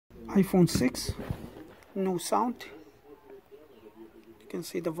iPhone 6, no sound. You can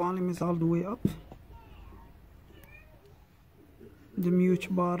see the volume is all the way up. The mute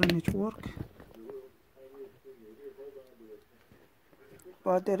button it work,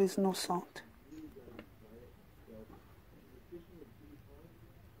 but there is no sound.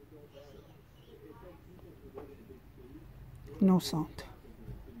 No sound.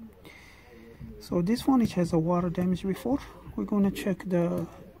 So this one, it has a water damage before. We're going to check the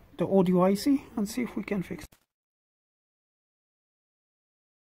audio IC and see if we can fix it.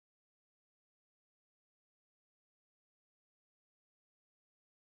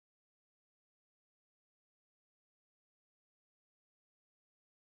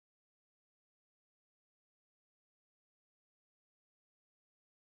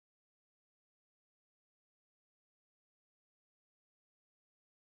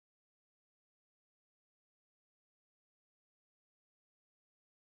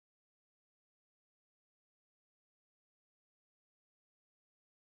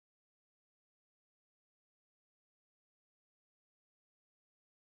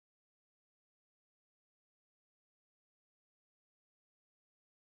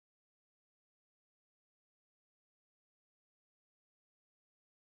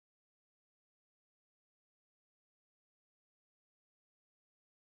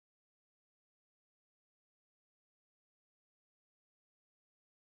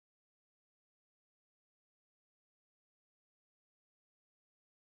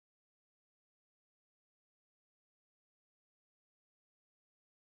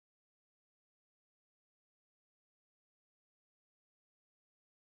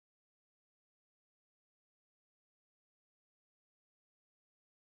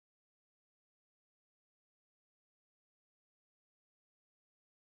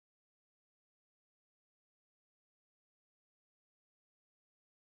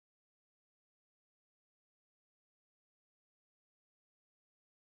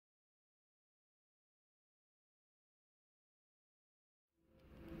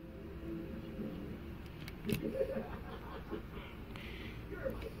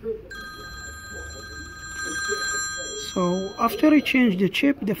 So after I change the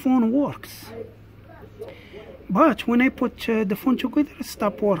chip, the phone works, but when I put the phone together, it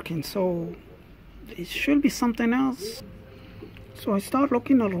stopped working. So it should be something else. So I start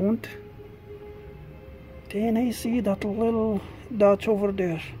looking around, then I see that little dot over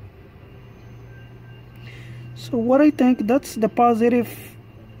there. So what I think, that's the positive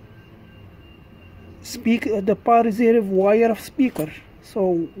the positive wire of speaker.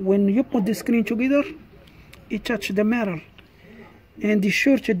 So when you put the screen together, it touches the metal and it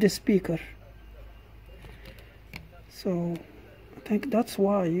shorted the speaker. So I think that's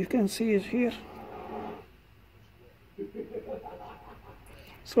why. You can see it here.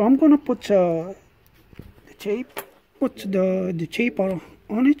 So I'm gonna put the tape, put the tape on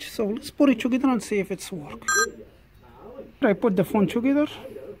it. So let's put it together and see if it's work. I put the phone together.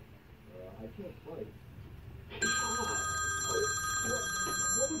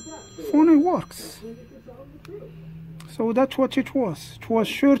 Phone works. So that's what it was. It was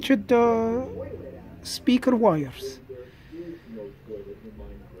shorted the speaker wires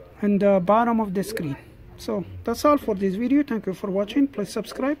and the bottom of the screen. So that's all for this video. Thank you for watching. Please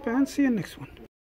subscribe and see you next one.